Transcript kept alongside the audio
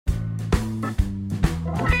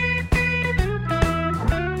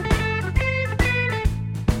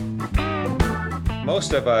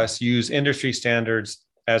Most of us use industry standards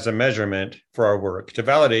as a measurement for our work to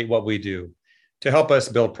validate what we do, to help us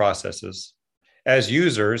build processes. As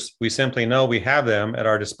users, we simply know we have them at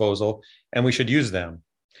our disposal and we should use them.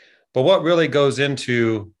 But what really goes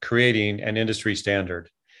into creating an industry standard?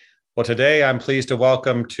 Well, today I'm pleased to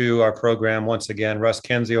welcome to our program once again Russ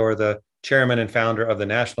Kendzior, the chairman and founder of the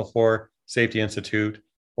National Floor Safety Institute,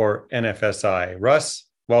 or NFSI. Russ,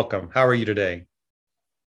 welcome. How are you today?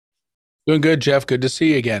 Doing good, Jeff. Good to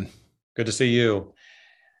see you again. Good to see you.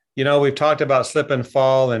 You know, we've talked about slip and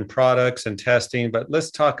fall and products and testing, but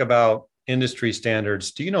let's talk about industry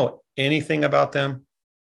standards. Do you know anything about them?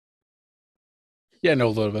 Yeah, I know a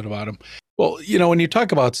little bit about them. Well, when you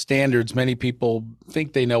talk about standards, many people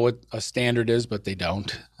think they know what a standard is, but they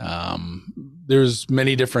don't. There's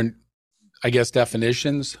many different,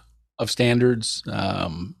 definitions of standards.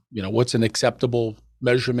 What's an acceptable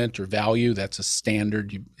measurement or value? That's a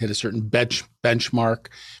standard. You hit a certain benchmark.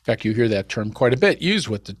 In fact, you hear that term quite a bit used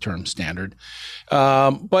with the term standard.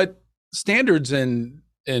 But standards in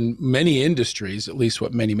many industries, at least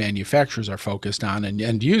what many manufacturers are focused on and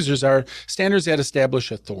end users, are standards that establish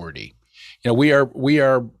authority. We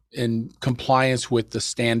are in compliance with the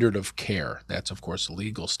standard of care. That's, of course, a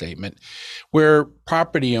legal statement where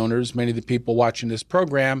property owners, many of the people watching this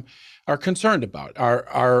program, are concerned about.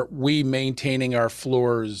 Are we maintaining our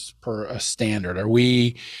floors per a standard? Are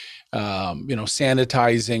we,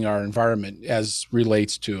 sanitizing our environment as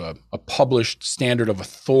relates to a published standard of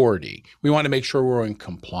authority? We want to make sure we're in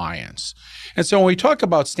compliance. And so when we talk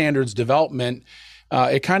about standards development,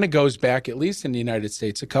 it kind of goes back, at least in the United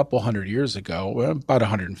States, a couple hundred years ago, about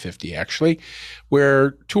 150 actually,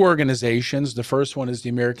 where two organizations, the first one is the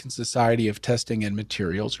American Society of Testing and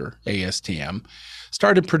Materials, or ASTM,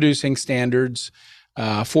 started producing standards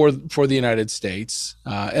for the United States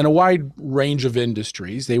in a wide range of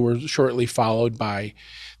industries. They were shortly followed by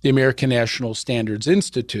the American National Standards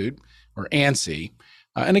Institute, or ANSI.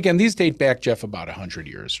 And again, these date back, Jeff, about 100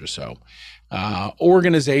 years or so.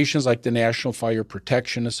 Organizations like the National Fire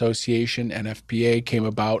Protection Association, NFPA, came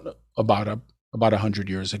about 100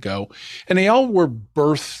 years ago, and they all were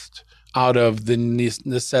birthed out of the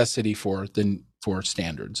necessity for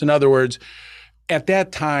standards. In other words, at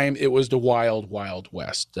that time, it was the wild, wild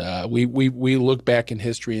west. We look back in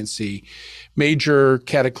history and see major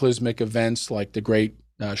cataclysmic events like the Great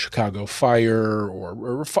Chicago Fire,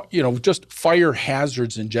 or just fire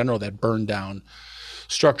hazards in general that burned down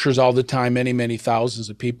structures all the time. Many, many thousands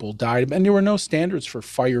of people died, and there were no standards for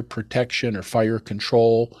fire protection or fire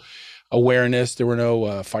control awareness. There were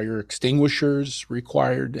no fire extinguishers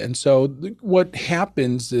required. And so what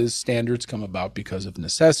happens is standards come about because of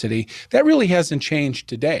necessity. That really hasn't changed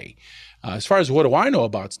today. As far as what do I know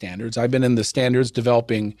about standards, I've been in the standards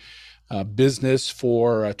developing business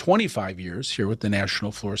for 25 years here with the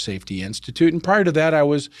National Floor Safety Institute. And prior to that, I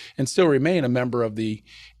was and still remain a member of the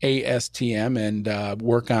ASTM and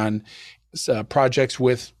work on projects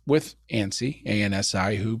with ANSI,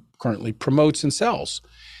 ANSI, who currently promotes and sells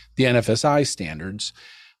the NFSI standards.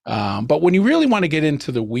 But when you really want to get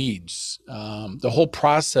into the weeds, the whole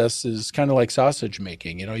process is kind of like sausage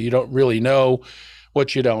making. You don't really know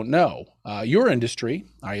what you don't know. Your industry,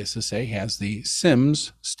 ISSA, has the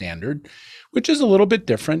SIMS standard, which is a little bit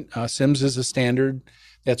different. SIMS is a standard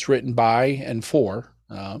that's written by and for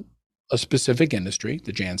a specific industry,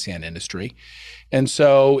 the Jansan industry. And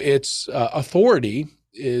so its authority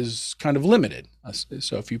is kind of limited.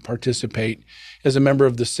 So if you participate as a member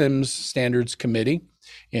of the SIMS Standards Committee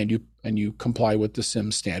and you comply with the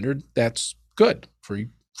SIMS standard, that's good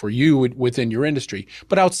for you within your industry.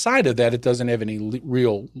 But outside of that, it doesn't have any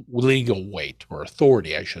real legal weight or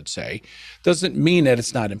authority, I should say. Doesn't mean that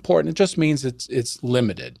it's not important. It just means it's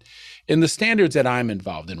limited. In the standards that I'm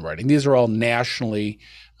involved in writing, these are all nationally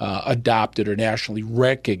adopted or nationally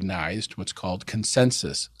recognized, what's called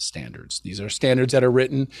consensus standards. These are standards that are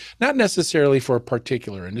written not necessarily for a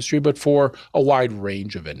particular industry, but for a wide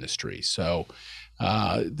range of industries. So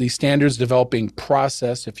the standards developing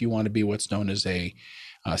process, if you want to be what's known as a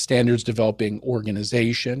standards developing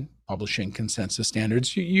organization, publishing consensus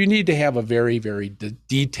standards, you need to have a very, very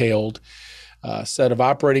detailed set of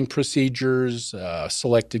operating procedures,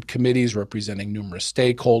 selected committees representing numerous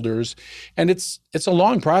stakeholders. And it's a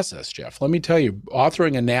long process, Jeff. Let me tell you,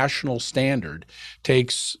 authoring a national standard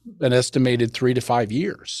takes an estimated 3 to 5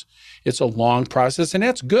 years. It's a long process, and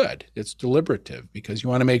that's good. It's deliberative because you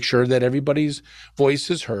want to make sure that everybody's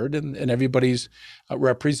voice is heard and everybody's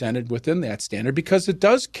represented within that standard, because it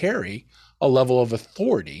does carry a level of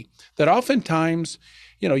authority that oftentimes,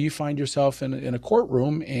 you find yourself in a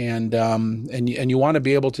courtroom and you want to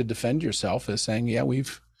be able to defend yourself as saying, yeah,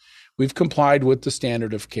 we've We've complied with the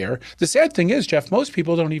standard of care. The sad thing is, Jeff, most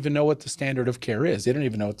people don't even know what the standard of care is. They don't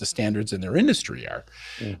even know what the standards in their industry are.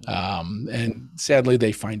 And sadly,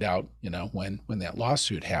 they find out, when that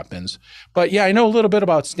lawsuit happens. But yeah, I know a little bit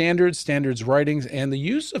about standards writings, and the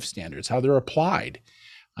use of standards, how they're applied,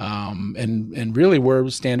 and really where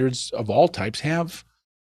standards of all types have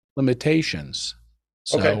limitations.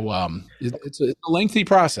 So it's a lengthy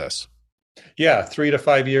process. Yeah, 3 to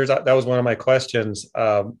 5 years. That was one of my questions.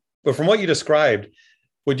 But from what you described,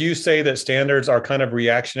 would you say that standards are kind of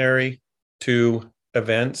reactionary to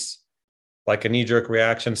events, like a knee-jerk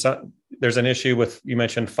reaction? There's an issue with, you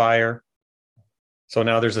mentioned fire. So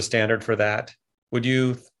now there's a standard for that. Would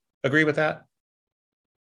you agree with that?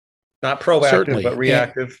 Not proactive, certainly, but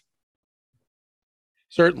reactive.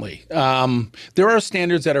 Certainly. There are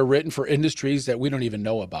standards that are written for industries that we don't even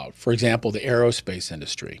know about. For example, the aerospace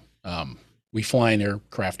industry. We fly in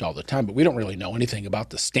aircraft all the time, but we don't really know anything about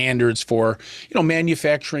the standards for,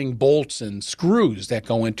 manufacturing bolts and screws that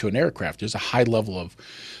go into an aircraft. There's a high level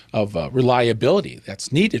of reliability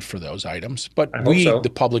that's needed for those items, but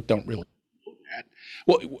the public, don't really know that.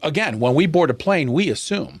 Well, again, when we board a plane, we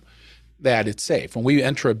assume that it's safe. When we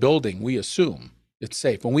enter a building, we assume it's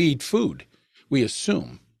safe. When we eat food, we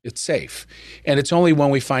assume it's safe. And it's only when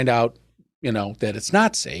we find out, that it's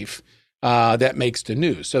not safe, that makes the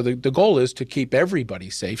news. So the goal is to keep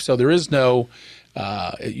everybody safe. So there is no,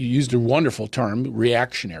 you used a wonderful term,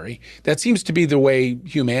 reactionary. That seems to be the way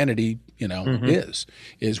humanity,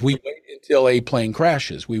 is we wait until a plane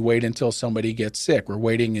crashes. We wait until somebody gets sick. We're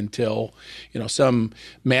waiting until, some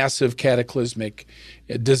massive cataclysmic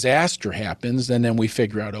disaster happens. And then we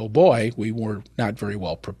figure out, oh boy, we were not very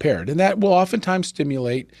well prepared. And that will oftentimes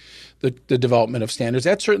stimulate the development of standards.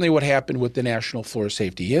 That's certainly what happened with the National Floor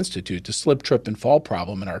Safety Institute. The slip, trip, and fall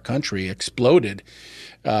problem in our country exploded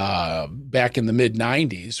back in the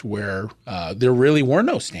mid-'90s, where there really were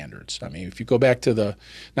no standards. I mean, if you go back to the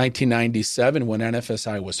 1997 when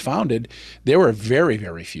NFSI was founded, there were very,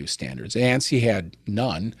 very few standards. ANSI had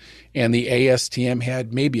none, and the ASTM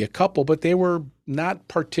had maybe a couple, but they were not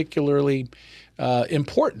particularly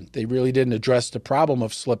important. They really didn't address the problem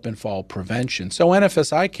of slip and fall prevention. So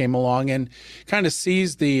NFSI came along and kind of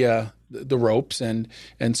seized the ropes and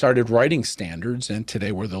started writing standards. And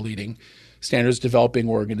today we're the leading standards developing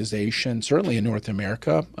organization, certainly in North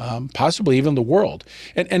America, possibly even the world.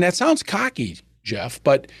 And that sounds cocky, Jeff,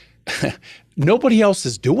 but nobody else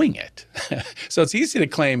is doing it. So it's easy to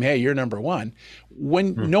claim, hey, you're number one,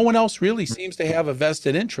 when no one else really seems to have a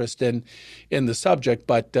vested interest in the subject.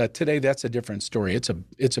 But today, that's a different story.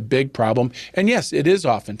 It's a big problem. And yes, it is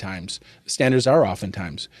standards are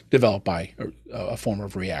oftentimes developed by a form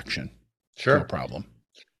of reaction to a problem.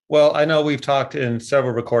 Well, I know we've talked in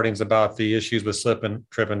several recordings about the issues with slip and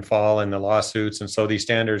trip and fall and the lawsuits. And so these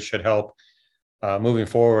standards should help moving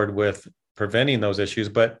forward with preventing those issues.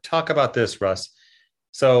 But talk about this, Russ.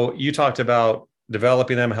 So you talked about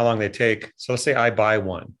developing them, how long they take. So let's say I buy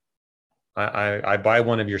one. I buy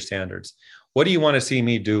one of your standards. What do you want to see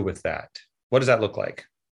me do with that? What does that look like?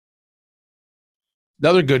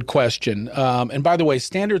 Another good question. And by the way,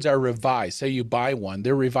 standards are revised. Say you buy one,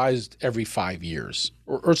 they're revised every 5 years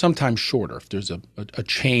or sometimes shorter if there's a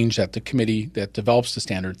change that the committee that develops the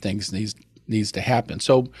standard thinks needs to happen.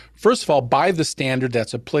 So first of all, buy the standard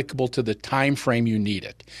that's applicable to the time frame you need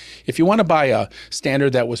it. If you want to buy a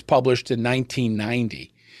standard that was published in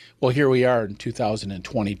 1990, well, here we are in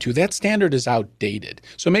 2022. That standard is outdated.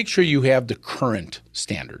 So make sure you have the current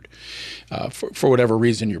standard for whatever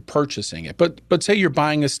reason you're purchasing it. But say you're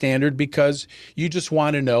buying a standard because you just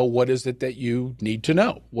want to know what is it that you need to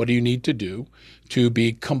know. What do you need to do to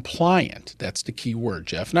be compliant? That's the key word,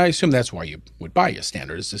 Jeff. And I assume that's why you would buy a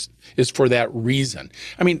standard, is for that reason.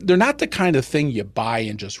 I mean, they're not the kind of thing you buy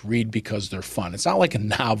and just read because they're fun. It's not like a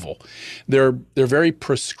novel. They're very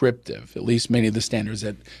prescriptive. At least many of the standards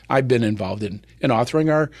that I've been involved in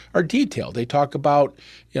authoring are detailed. They talk about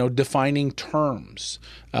defining terms.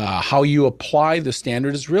 How you apply the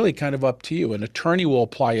standard is really kind of up to you. An attorney will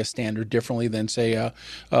apply a standard differently than, say,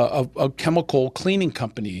 a chemical cleaning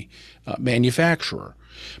company manufacturer.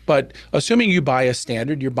 But assuming you buy a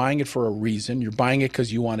standard, you're buying it for a reason. You're buying it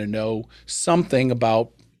because you want to know something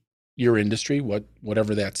about your industry,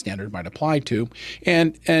 whatever that standard might apply to.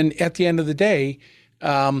 And at the end of the day,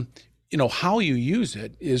 how you use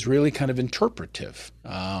it is really kind of interpretive.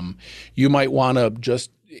 You might want to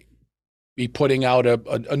just be putting out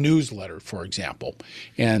a newsletter, for example,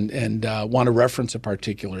 and want to reference a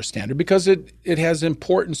particular standard because it has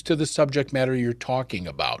importance to the subject matter you're talking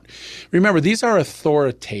about. Remember, these are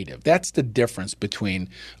authoritative. That's the difference between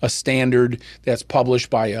a standard that's published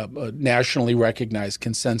by a nationally recognized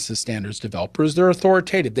consensus standards developers. They're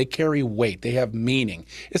authoritative. They carry weight. They have meaning.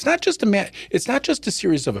 It's not just a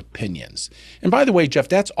series of opinions. And by the way, Jeff,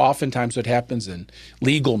 that's oftentimes what happens in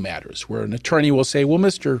legal matters, where an attorney will say, well,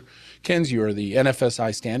 Mr. Kendzior, the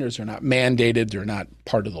NFSI standards are not mandated. They're not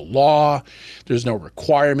part of the law. There's no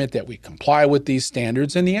requirement that we comply with these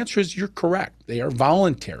standards. And the answer is you're correct. They are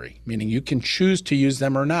voluntary, meaning you can choose to use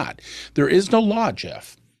them or not. There is no law,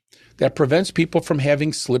 Jeff, that prevents people from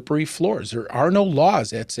having slippery floors. There are no laws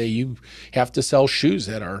that say you have to sell shoes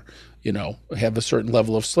that are, have a certain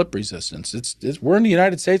level of slip resistance. We're in the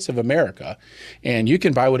United States of America, and you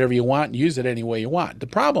can buy whatever you want and use it any way you want. The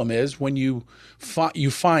problem is when you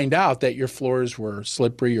find out that your floors were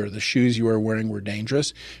slippery or the shoes you were wearing were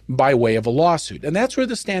dangerous by way of a lawsuit. And that's where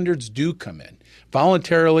the standards do come in.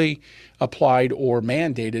 Voluntarily applied or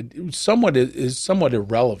mandated is somewhat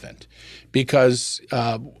irrelevant because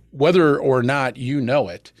whether or not you know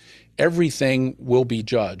it, everything will be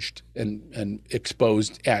judged and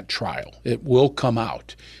exposed at trial. It will come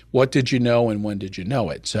out. What did you know and when did you know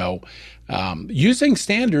it? So using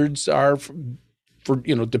standards are, for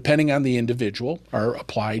depending on the individual, are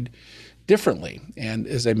applied differently. And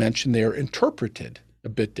as I mentioned, they're interpreted a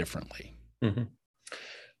bit differently. Mm-hmm.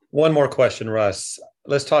 One more question, Russ.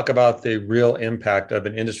 Let's talk about the real impact of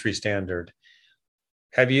an industry standard.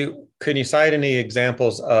 Can you cite any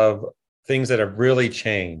examples of things that have really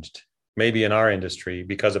changed, maybe in our industry,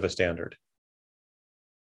 because of a standard?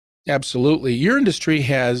 Absolutely. Your industry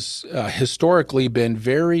has historically been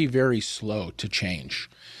very, very slow to change.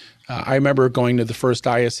 I remember going to the first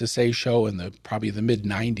ISSA show in probably the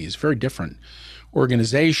mid-'90s, very different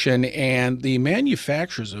organization, and the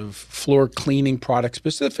manufacturers of floor cleaning products,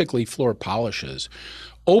 specifically floor polishes,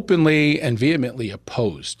 openly and vehemently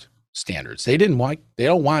opposed standards. They don't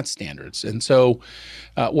want standards. And so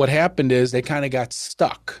what happened is they kind of got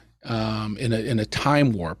stuck in a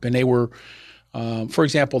time warp. And they were, for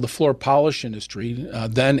example, the floor polish industry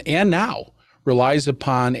then and now relies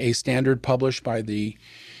upon a standard published by the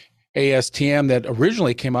ASTM that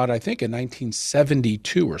originally came out, I think, in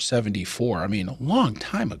 1972 or 74. I mean, a long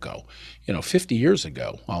time ago, 50 years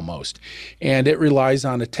ago almost. And it relies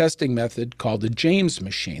on a testing method called the James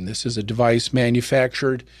machine. This is a device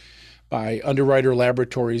manufactured by Underwriter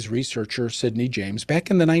Laboratories researcher Sidney James back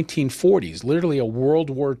in the 1940s, literally a World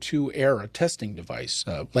War II era testing device,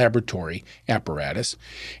 laboratory apparatus.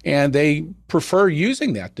 And they prefer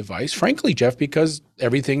using that device, frankly, Jeff, because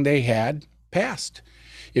everything they had passed.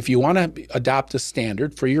 If you want to adopt a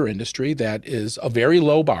standard for your industry that is a very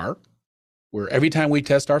low bar, where every time we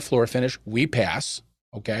test our floor finish, we pass,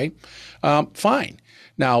 okay, fine.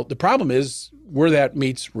 Now, the problem is where that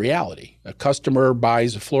meets reality. A customer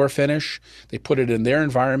buys a floor finish, they put it in their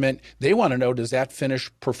environment. They want to know, does that finish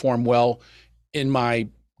perform well in my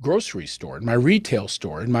grocery store, in my retail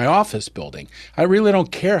store, in my office building? I really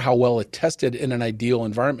don't care how well it tested in an ideal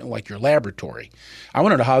environment like your laboratory. I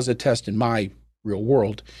want to know, how's it test in my real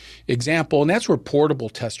world example. And that's where portable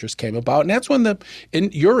testers came about. And that's when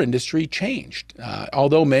your industry changed.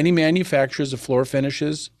 Although many manufacturers of floor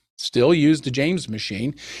finishes still use the James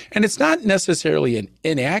machine, and it's not necessarily an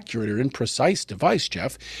inaccurate or imprecise device,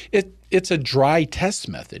 Jeff. It's a dry test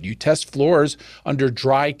method. You test floors under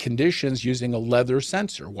dry conditions using a leather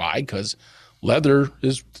sensor. Why? Because leather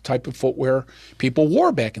is the type of footwear people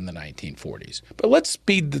wore back in the 1940s. But let's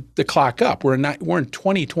speed the clock up. We're in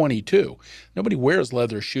 2022. Nobody wears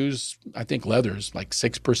leather shoes. I think leather is like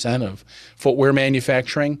 6% of footwear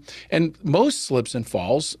manufacturing. And most slips and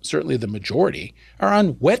falls, certainly the majority, are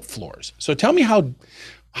on wet floors. So tell me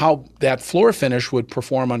how that floor finish would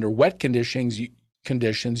perform under wet conditions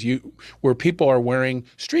where people are wearing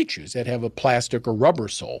street shoes that have a plastic or rubber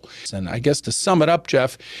sole. And I guess to sum it up,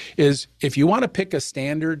 Jeff, is if you want to pick a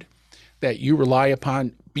standard that you rely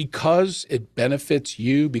upon because it benefits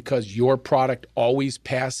you, because your product always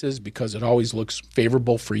passes, because it always looks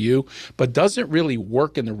favorable for you, but doesn't really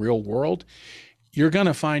work in the real world, you're going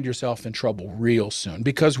to find yourself in trouble real soon,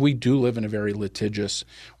 because we do live in a very litigious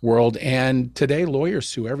world. And today, lawyers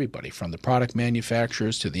sue everybody, from the product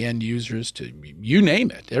manufacturers to the end users to you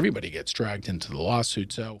name it. Everybody gets dragged into the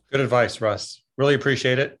lawsuit. So good advice, Russ. Really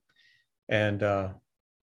appreciate it. And I'm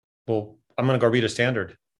going to go read a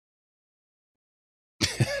standard.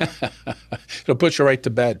 It'll put you right to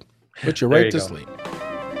bed. Put you right to sleep.